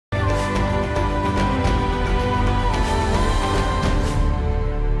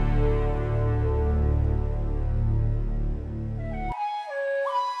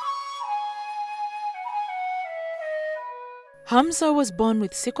Hamza was born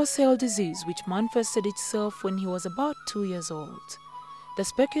with sickle cell disease, which manifested itself when he was about 2 years old. The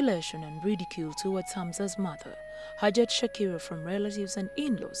speculation and ridicule towards Hamza's mother, Hajat Shakira, from relatives and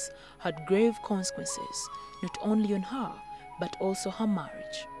in-laws had grave consequences, not only on her, but also her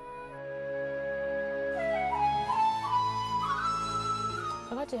marriage.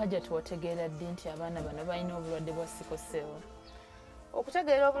 Kakati Hajat wategeera ddi nti abaana bano balina obulwadde bwa sickle cell?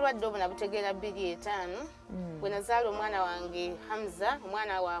 Okutegeera obulwadde obwo nabutegeera 2-5 bwe nazaala omwana wange Hamza,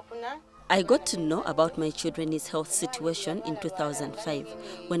 omwana wa 4. I got to know about my children's health situation in 2005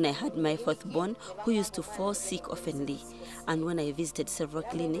 when I had my fourth born, who used to fall sick oftenly. And when I visited several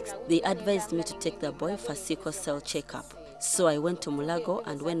clinics, they advised me to take the boy for sickle cell checkup. So I went to Mulago,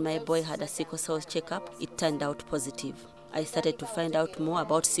 and when my boy had a sickle cell checkup, it turned out positive. I started to find out more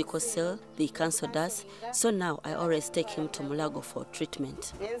about sickle cell. They cancelled us, so now I always take him to Mulago for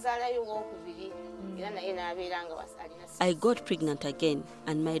treatment. I got pregnant again,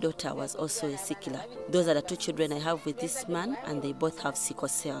 and my daughter was also a sickler. Those are the 2 children I have with this man, and they both have sickle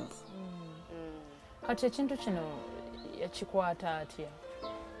cell. Kati ekintu kino yakikwata atya?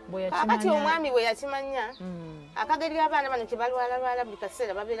 Kakati omwami bwe yakimanya, akageri abaana bano tebalwala buli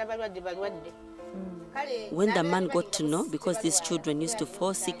kaseera babeera balwadde. When the man got to know, because these children used to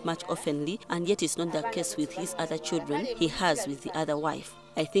fall sick much oftenly, and yet it's not the case with his other children, he has with the other wife.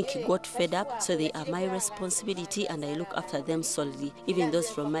 I think he got fed up, so they are my responsibility and I look after them solely. Even those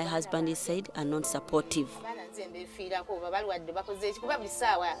from my husband's side are not supportive.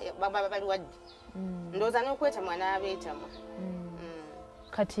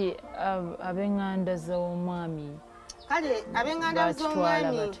 Kati ab'enganda z'omwami kale ab'enganda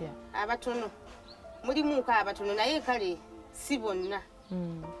z'omwami abatono mulimuko abatono naye kale si bonna.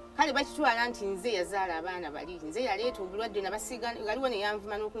 Kale bakitwala nti nze yazaala abaana bali, nze yaleeta obulwadde nabasiiga, ngaliwo ne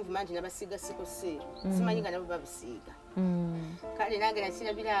yanvuma n'okunvuma nti nabasiiga sickle cell. Simanyi nga nabo babisiiga. Kale nange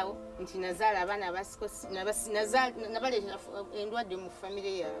nakirabiraawo nti nazaala abaana aba sickle cell, nabaleetera endwadde mu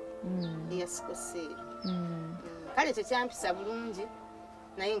famire yaabwe eya sickle cell. Kale tekyampisa bulungi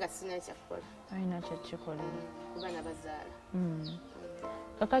naye nga sina kyakukola. Alina kyakikolera kuba nabazaala.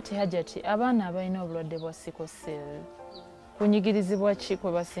 Kakati Hajati, abaana abalina obulwadde bwa sickle cell kunyigirizibwa ki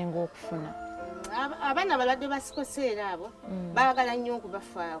kwe basinga okufuna? Abaana abalwadde ba sickle cell abo baagala nnyo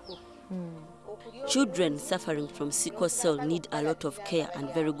okubafaako. Children suffering from sickle cell need a lot of care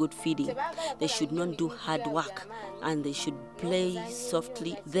and very good feeding. They should not do hard work and they should play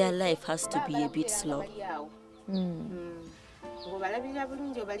softly. Their life has to be a bit slow. Obalabirira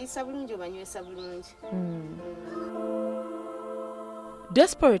bulungi, obaliisa bulungi, obanywesa bulungi.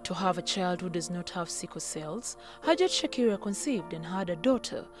 Desperate to have a child who does not have sickle cells, Hajat Shakira conceived and had a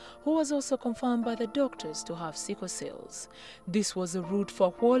daughter who was also confirmed by the doctors to have sickle cells. This was a root for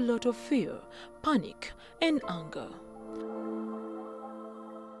a whole lot of fear, panic, and anger.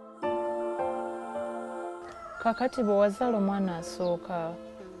 Kakati bwe wazaala omwana asooka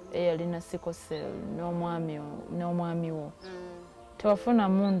eyalina sickle cell n'omwami wo,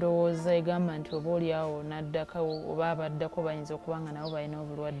 tewafunamu ndowooza egamba nti oba oliawo n'addako oba abaddako bayinza okuba nga nabo balina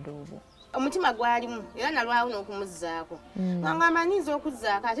obulwadde obwo? Omutima gwalimu era nalwawo n'okumuzzaako. Ngamba nnyinza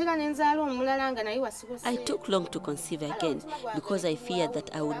okuzzaako ate era ne nzaala omulala nga naye wa sickle cell. I took long to conceive again because I feared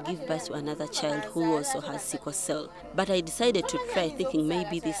that I would give birth to another child who also has sickle cell. But I decided to try, thinking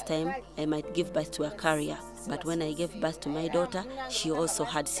maybe this time I might give birth to a carrier. But when I gave birth to my daughter, she also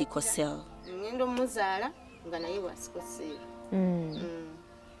had sickle cell. Ngenda omuzaala nga naye wa sickle cell.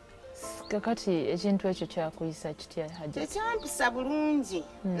 Kakati ekintu ekyo kyakuyisa kitya Hajati? Tekyampisa bulungi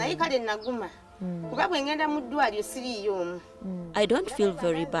naye kale naguma kuba bwe ngenda mu ddwaliro siriiyo omu. I don't feel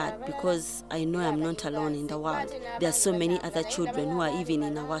very bad because I know I'm not alone in the world. There are so many other children who are even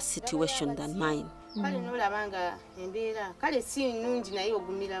in a worse situation than mine. Kale n'olaba nga embeera kale si nnungi naye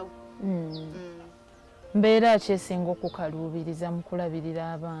ogumirawo. Mbeera ki esinga okukaluubiriza mu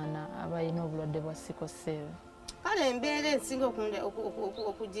kulabirira abaana abalina obulwadde bwa sickle cell? Kale embeera ensinga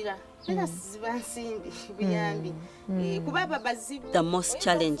okugira era ziba nsimbi buyambi kuba bazibu. The most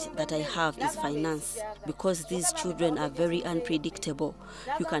challenge that I have is finance because these children are very unpredictable.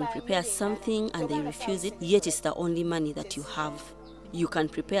 You can prepare something and they refuse it, yet it's the only money that you have. You can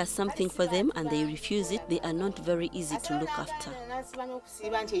prepare something for them and they refuse it. They are not very easy to look after.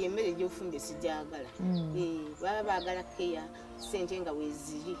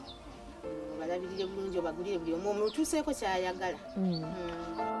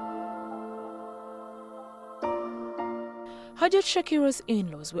 Hajat Shakira's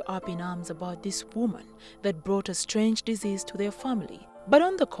in-laws were up in arms about this woman that brought a strange disease to their family. But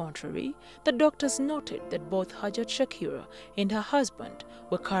on the contrary, the doctors noted that both Hajat Shakira and her husband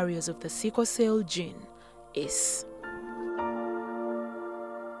were carriers of the sickle cell gene, S.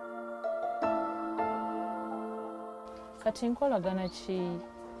 Kati nkolagana ki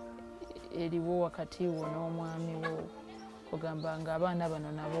eriwo wakati wo n'omwami wo kugamba nga abaana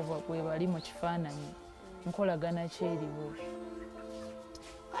bano nabo bwe bali mu kifaananyi nkolagana ki eriwo?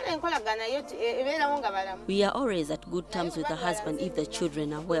 We are always at good terms with the husband if the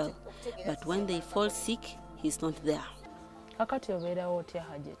children are well, but when they fall sick, he's not there. Kakati obeerawo otya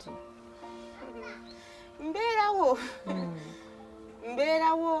Hajeti?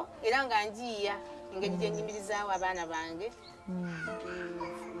 Mbeerawo era nga njiya engeri gye nnyimirizaawo abaana bange.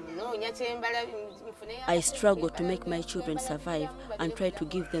 I struggle to make my children survive and try to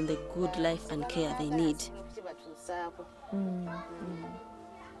give them the good life and care they need.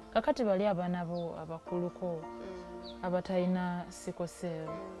 Kakati bali abaana bo abakuluko abatalina sickle cell,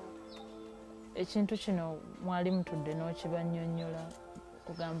 ekintu kino mwali mutudde n'okibannyonnyola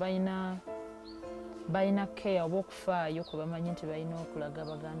kugamba balina care oba okufaayo kwe bamanyi nti balina okulaga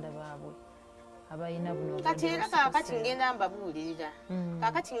baganda baabwe abalina buno? Kati era kakati ngenda mbabuulirira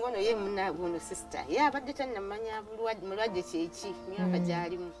kakati ngono ye munnaabwe ono sister ye abadde tannamanya mulwadde kyeki myaka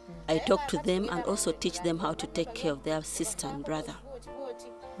gy'alimu. I talk to them and also teach them how to take care of their sister and brother.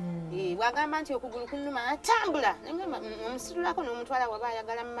 Wagamba nti okugulu kunnuma atambula omusitulako n'omutwala waba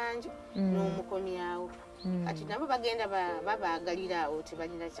ayagala mmanju n'omukomyawo. Kati nabo bagenda babaagalira awo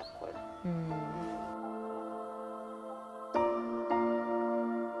tebalina kyakukola.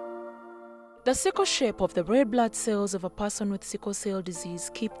 The sickle shape of the red blood cells of a person with sickle cell disease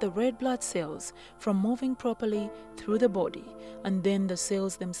keep the red blood cells from moving properly through the body, and then the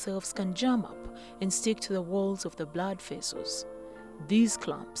cells themselves can jam up and stick to the walls of the blood vessels. These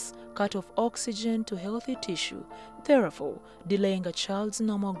clumps cut off oxygen to healthy tissue, therefore delaying a child's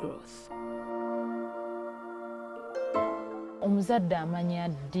normal growth. Omuzadde amanya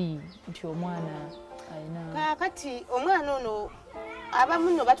ddi nti omwana alina? Kakati omwana ono abamu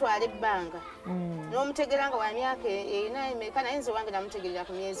nno batwala ebbanga n'omutegera nga wa myaka ena emeka naye nze wange namutegerera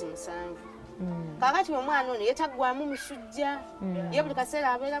ku myezi 7. Kakati omwana ono yetaggwamu musujja ye buli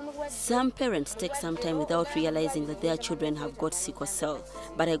kaseera abeera mu bwadde. Some parents take some time without realizing that their children have got sickle cell,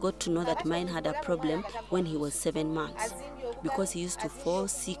 but I got to know that mine had a problem when he was 7 months because he used to fall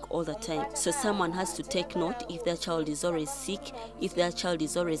sick all the time. So someone has to take note if their child is always sick, if their child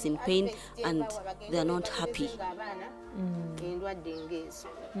is always in pain and they're not happy.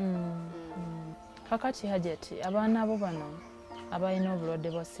 Kakati Hajeti, abaana bo bano abalina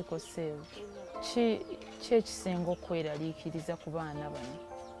obulwadde bwa sickle cell ki ekisinga okweraliikiriza ku baana bano?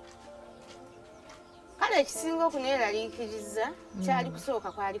 Kale ekisinga okuneeraliikiriza kyali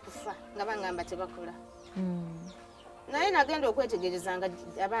kusooka kwali kufa nga bangamba tebakula. Naye nagenda okwetegereza nga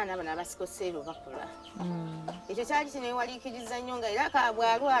abaana bano aba sickle cell bakula. Ekyo kyali kineewaliikiriza nnyo nga era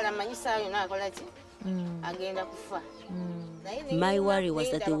bw'alwala amanyisaayo n'akola ki agenda kufa. My worry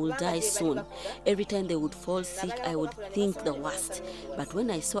was that they would die soon. Every time they would fall sick, I would think the worst. But when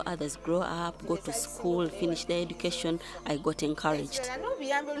I saw others grow up, go to school, finish their education, I got encouraged.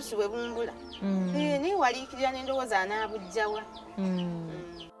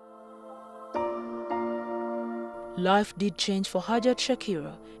 Life did change for Hajat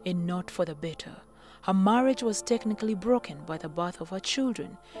Shakira, and not for the better. Her marriage was technically broken by the birth of her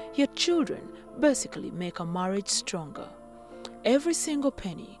children, yet children basically make a marriage stronger. Every single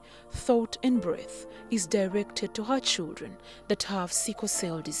penny, thought and breath is directed to her children that have sickle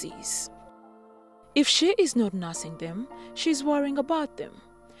cell disease. If she is not nursing them, she is worrying about them.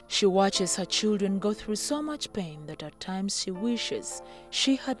 She watches her children go through so much pain that at times she wishes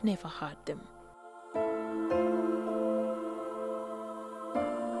she had never had them.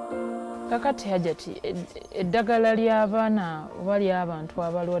 Kakati Hajati, eddagala ly'abaana oba ly'abantu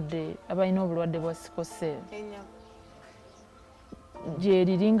abalina obulwadde bwa sickle cell gye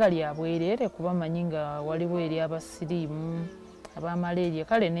liringa lya bwereere kuba manyi nga waliwo eri abasiriimu abamalaria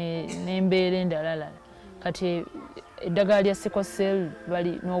kale n'embeera endala. Kati eddagala lya sickle cell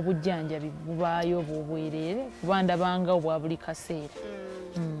bali n'obujjanjabi bubaayo obwobwereere kuba ndabanga obwa buli kaseera.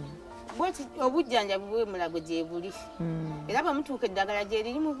 Obujjanjabi bw'emulago gye buli era bamutuuka eddagala gye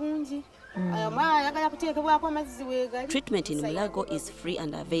lirimu bungi. Treatment in Mulago is free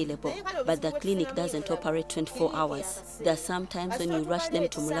and available, but the clinic doesn't operate 24 hours. There are some times when you rush them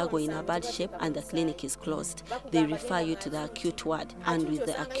to Mulago in a bad shape and the clinic is closed. They refer you to the acute ward, and with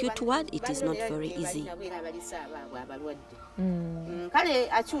the acute ward, it is not very easy. Kale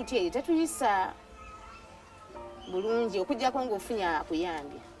acute eyo tetuyisa bulungi okujjako ng'ofunye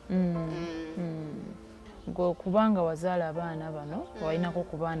akuyambye. Kubanga wazaala abaana bano walinako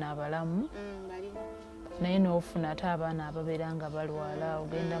ku baana abalamu naye n'ofuna ate abaana ababeera nga balwala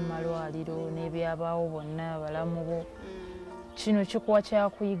ogenda mu malwaliro n'ebyabaawo bonna abalamu bo. Kino kikuwa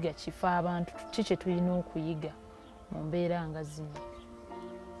kyakuyiga kifa abantu ki kye tulina okuyiga mu mbeera nga zino.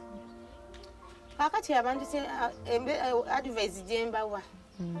 Kakati abantu advice gyembawa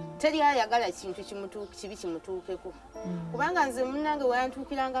teri ayagala kintu kibi kimutuukeko kubanga nze munnange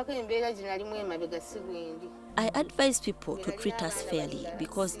wantuukirangako embeera gye nalimu emabega si bwendi. I advise people to treat us fairly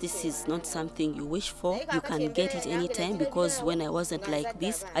because this is not something you wish for. You can get it anytime because when I wasn't like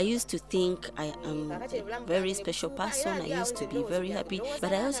this, I used to think I am a very special person. I used to be very happy,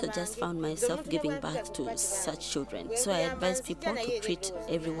 but I also just found myself giving birth to such children. So I advise people to treat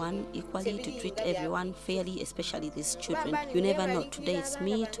everyone equally, to treat everyone fairly, especially these children. You never know. Today it's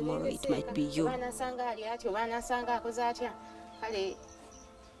me, tomorrow it might be you.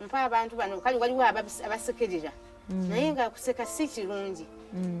 Mpa abantu bano kali waliwo abasekerera naye nga kuseka si kirungi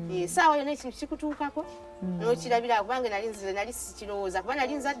saawa yonna ekintu kikutuukako n'okirabira kubanga nali sikirowooza kuba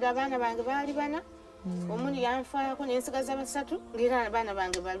nali nzadde abaana bange baali bana omuni yanfaako nensigaza basatu ng'era abaana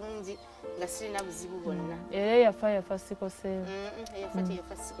bange balungi nga sirina buzibu bwonna. Era yafa sikoseeyo.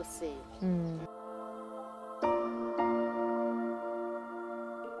 Yafa sikoseeyo.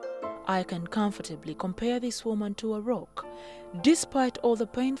 I can comfortably compare this woman to a rock. Despite all the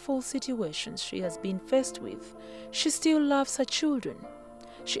painful situations she has been faced with, she still loves her children.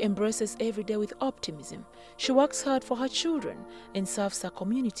 She embraces every day with optimism. She works hard for her children and serves her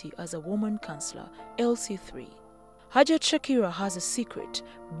community as a woman counselor, LC3. Hajat Shakira has a secret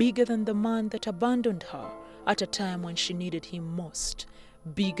bigger than the man that abandoned her at a time when she needed him most.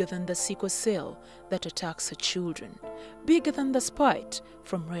 Bigger than the sickle cell that attacks her children, bigger than the spite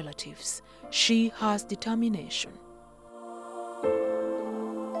from relatives. She has determination.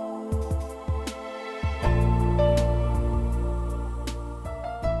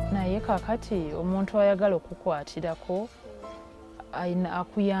 Naye kakati omuntu ayagala okukwatirako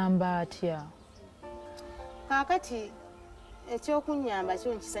akuyamba atya? Kakati ekyokunyamba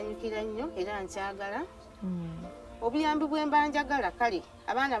kyo nkisanyukira nnyo era nkyagala. Obuyambi bwemba njagala kale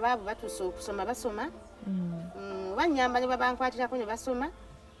abaana baabo batuuse okusoma basoma banyamba ne babankwatirako ne basoma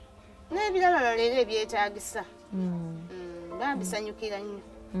n'ebirala leero ebyetaagisa bambisanyukira nnyo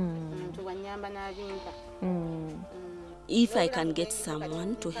omuntu bwanyamba n'abimpa. If I can get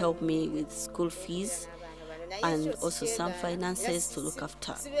someone to help me with school fees and also some finances to look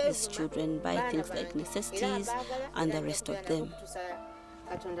after these children, buy things like necessities and the rest of them.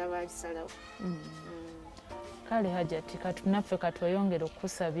 Kale Hajati katunaffe katweyongera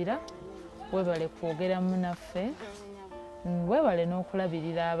okusabira webale kwogera munaffe webale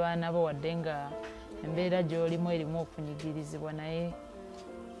n'okulabirira abaana bo wadde nga embeera gy'olimu erimu okunyigirizibwa naye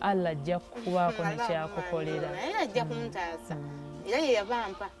Allah ajja kubaako nekyakukolera naye ajja kuntaasa era ye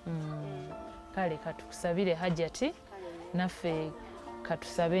yabampa. Kale katukusabire Hajati naffe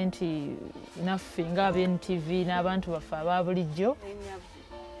katusabe nti naffe ng'aba NTV n'abantu baffe aba bulijjo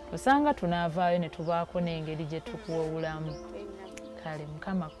osanga tunaavaayo ne tubaako n'engeri gye tukuwowulamu. Kale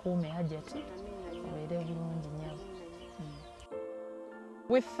Mukama kuume Hajati obeere bulungi nnyo.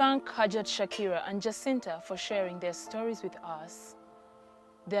 We thank Hajat Shakira and Jacinta for sharing their stories with us.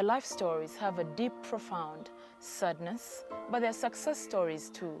 Their life stories have a deep, profound sadness, but they're success stories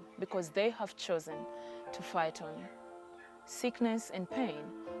too, because they have chosen to fight on. Sickness and pain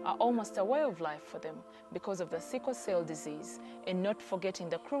are almost a way of life for them because of the sickle cell disease and not forgetting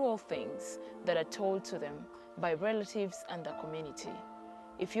the cruel things that are told to them by relatives and the community.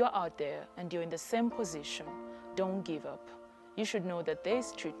 If you're out there and you're in the same position, don't give up. You should know that there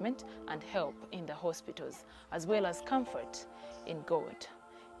is treatment and help in the hospitals, as well as comfort in God.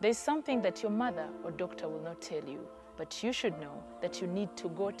 There's something that your mother or doctor will not tell you, but you should know that you need to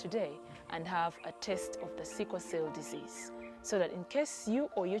go today and have a test of the sickle cell disease, so that in case you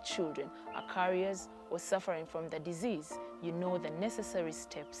or your children are carriers or suffering from the disease, you know the necessary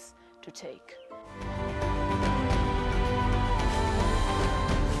steps to take.